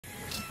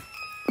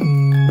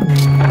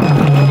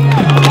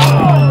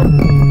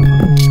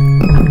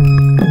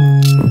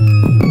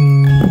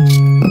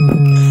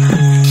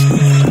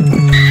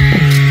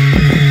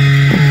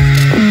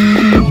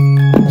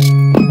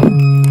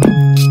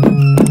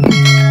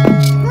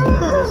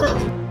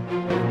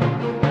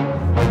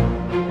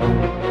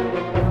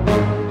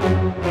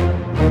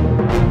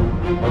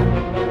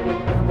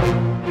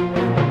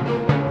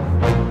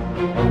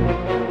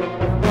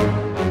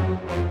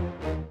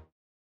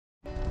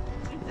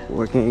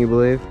What can't you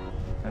believe?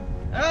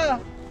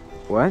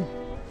 What?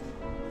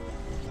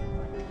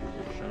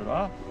 Shut it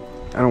off.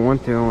 I don't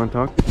want to. I want to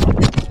talk to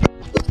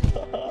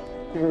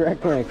you. You're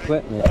wrecking my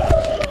equipment.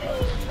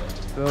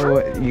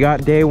 So you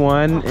got day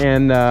one,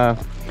 and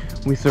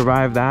we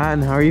survived that.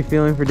 And how are you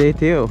feeling for day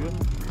two?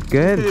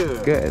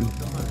 Good. Good.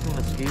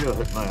 Mosquito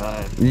hit my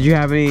eye. Did you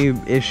have any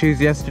issues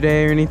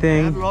yesterday or I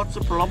anything? had lots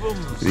of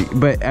problems.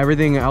 But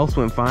everything else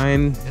went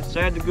fine. It's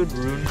had a good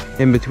run.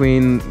 In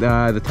between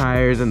the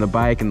tires and the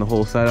bike and the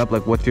whole setup,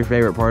 like what's your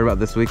favorite part about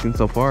this weekend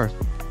so far?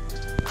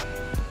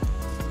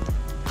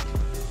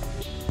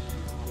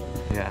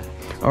 Yeah.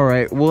 All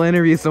right, we'll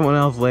interview someone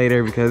else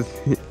later because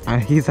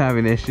he's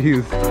having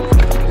issues.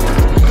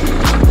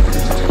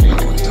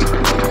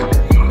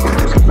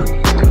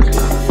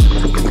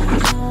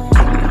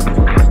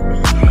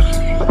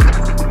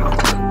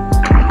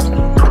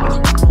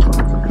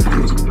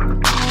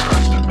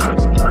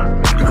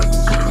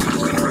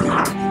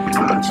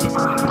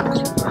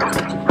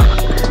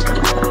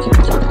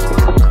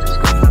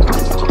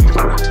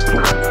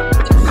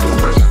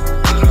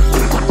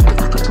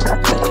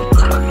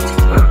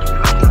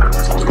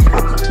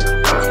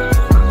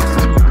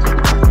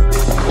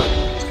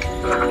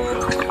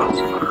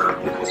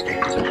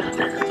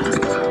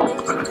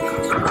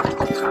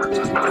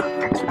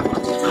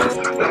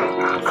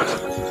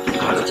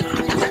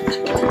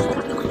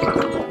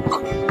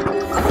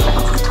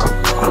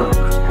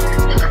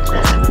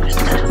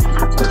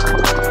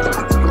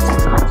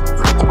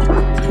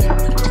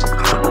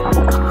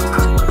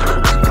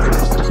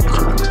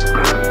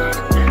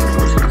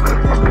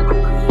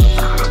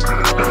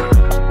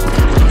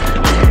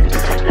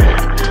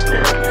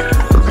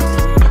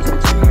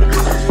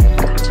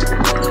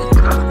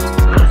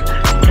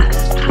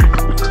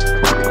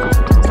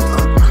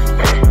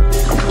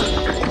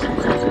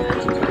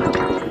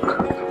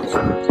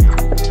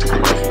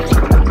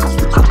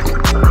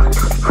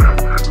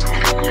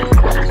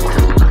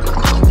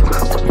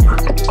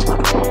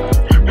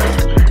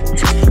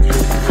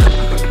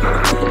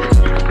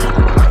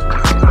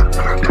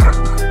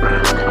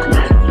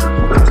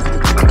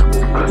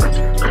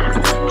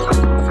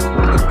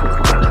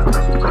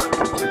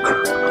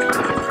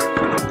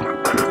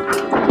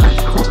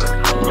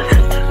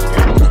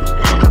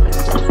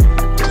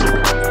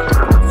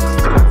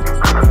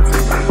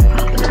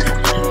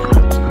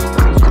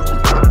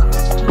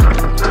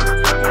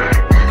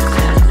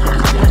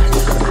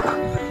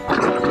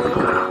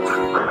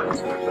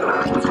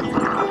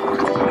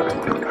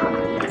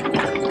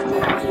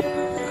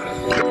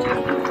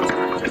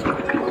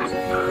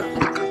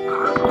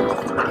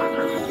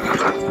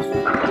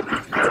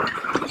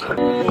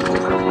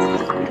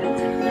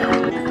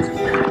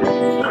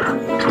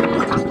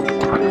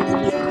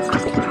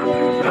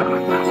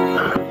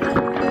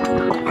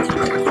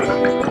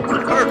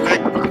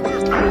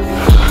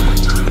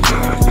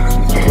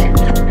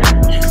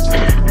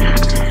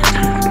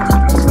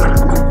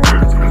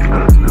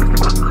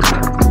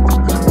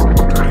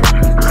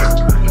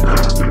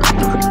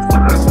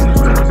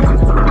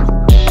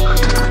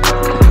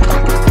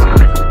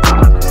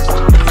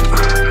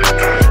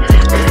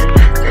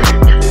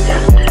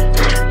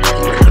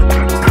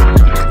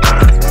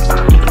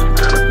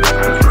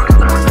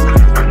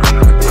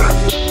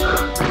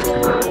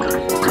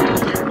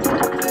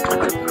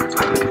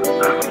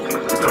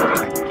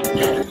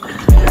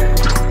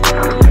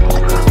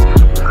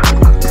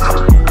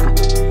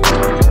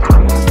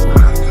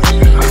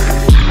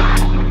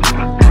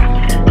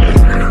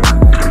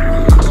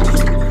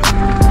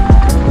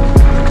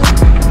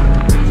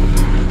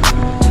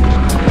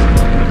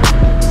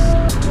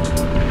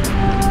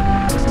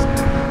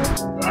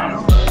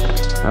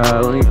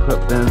 Let me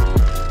equip then.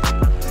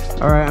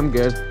 Alright, I'm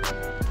good.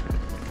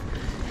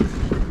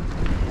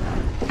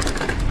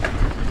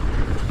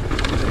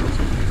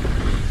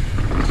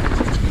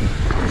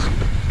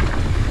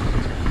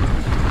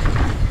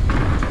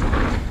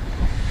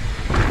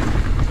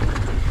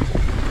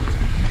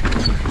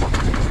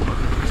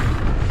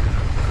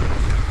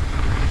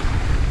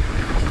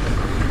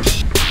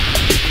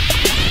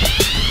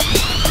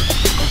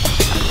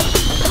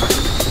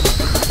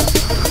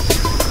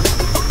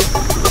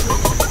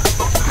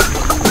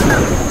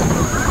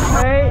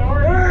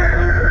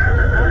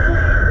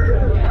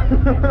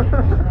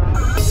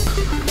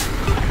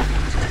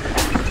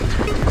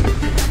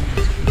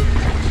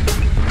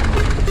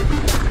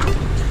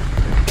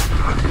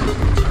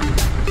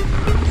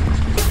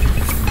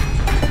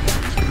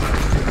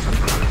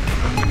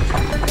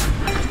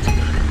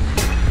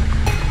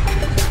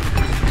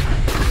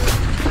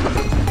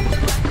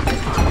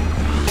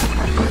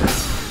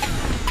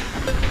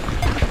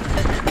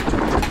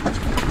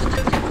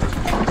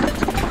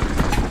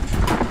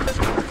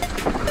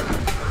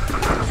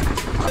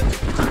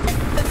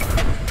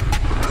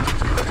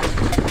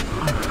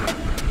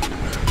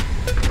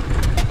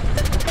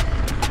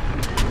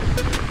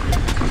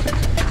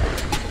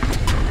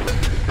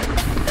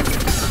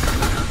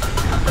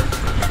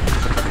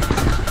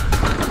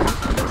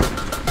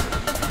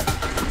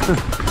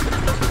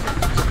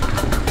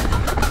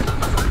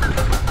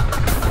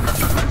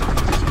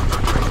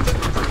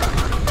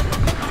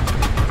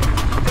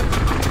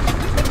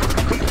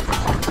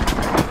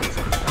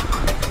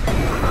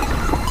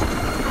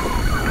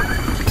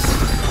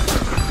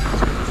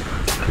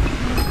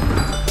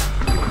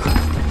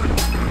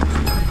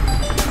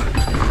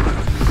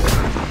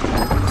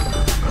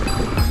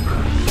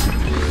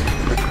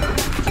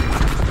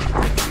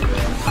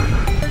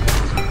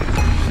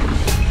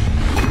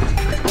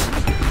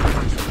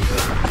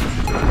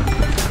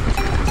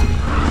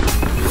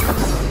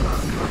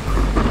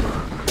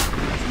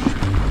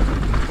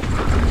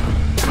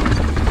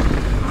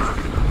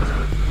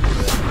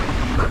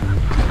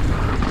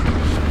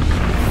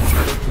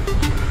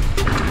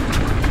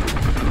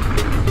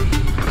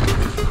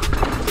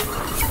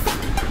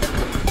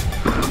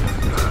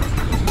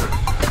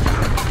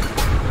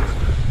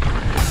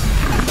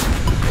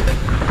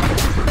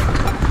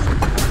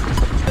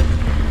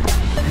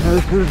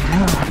 This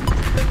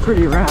is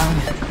pretty rad.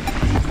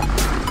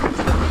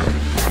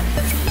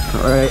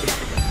 Alright,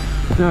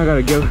 now I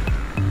gotta give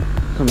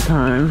some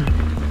time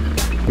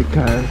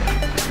because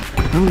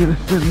I'm gonna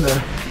send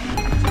the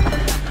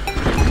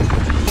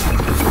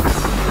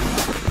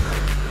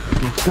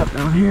little step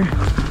down here.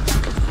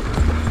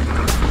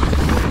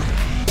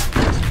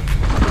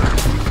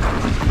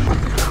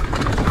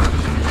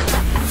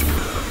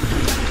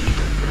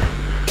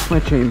 My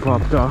chain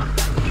popped off.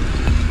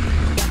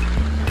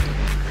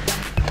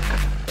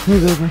 Here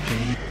goes my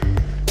chain.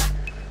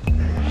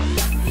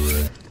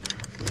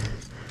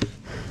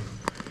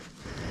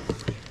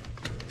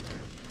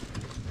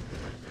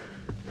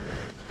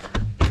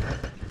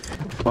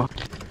 Fuck.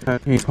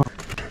 That chain popped.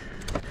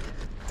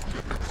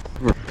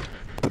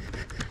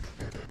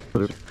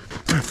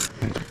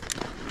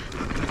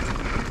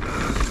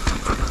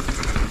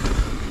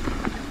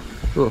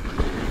 Oh,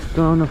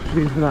 don't have enough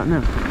speed for that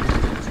now.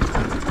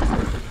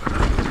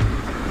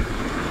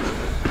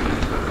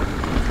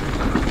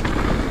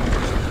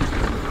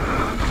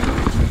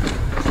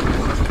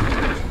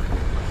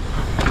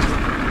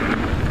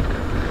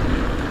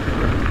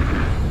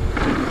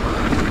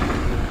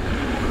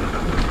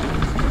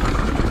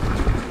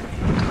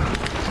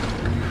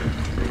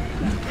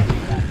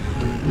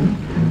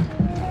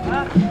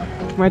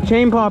 My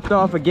chain popped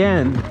off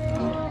again.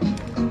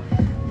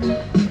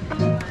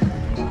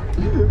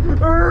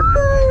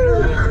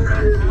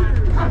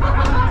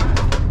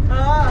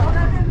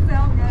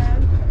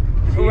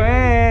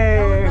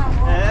 Way.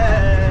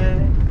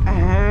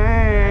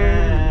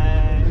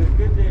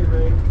 Good day,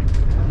 Rick.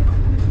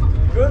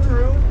 Good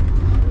room.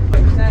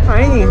 I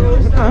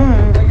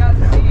got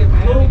to see you, man.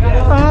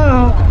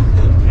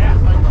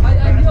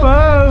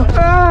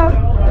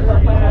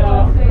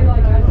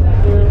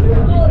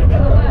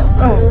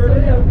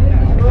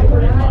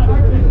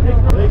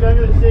 I think I'm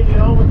gonna take you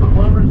home with the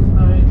plumbers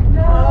tonight.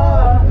 No.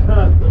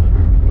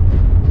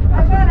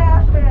 I've got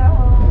Ashley at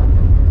home.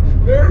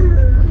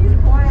 He's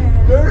quiet.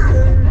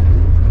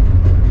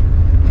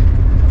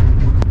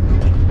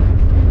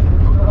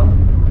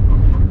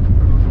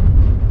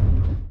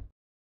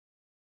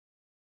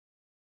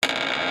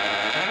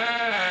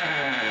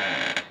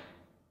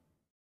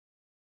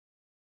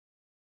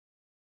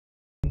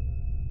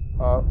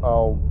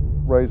 I'll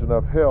raise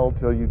enough hell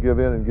till you give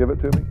in and give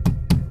it to me.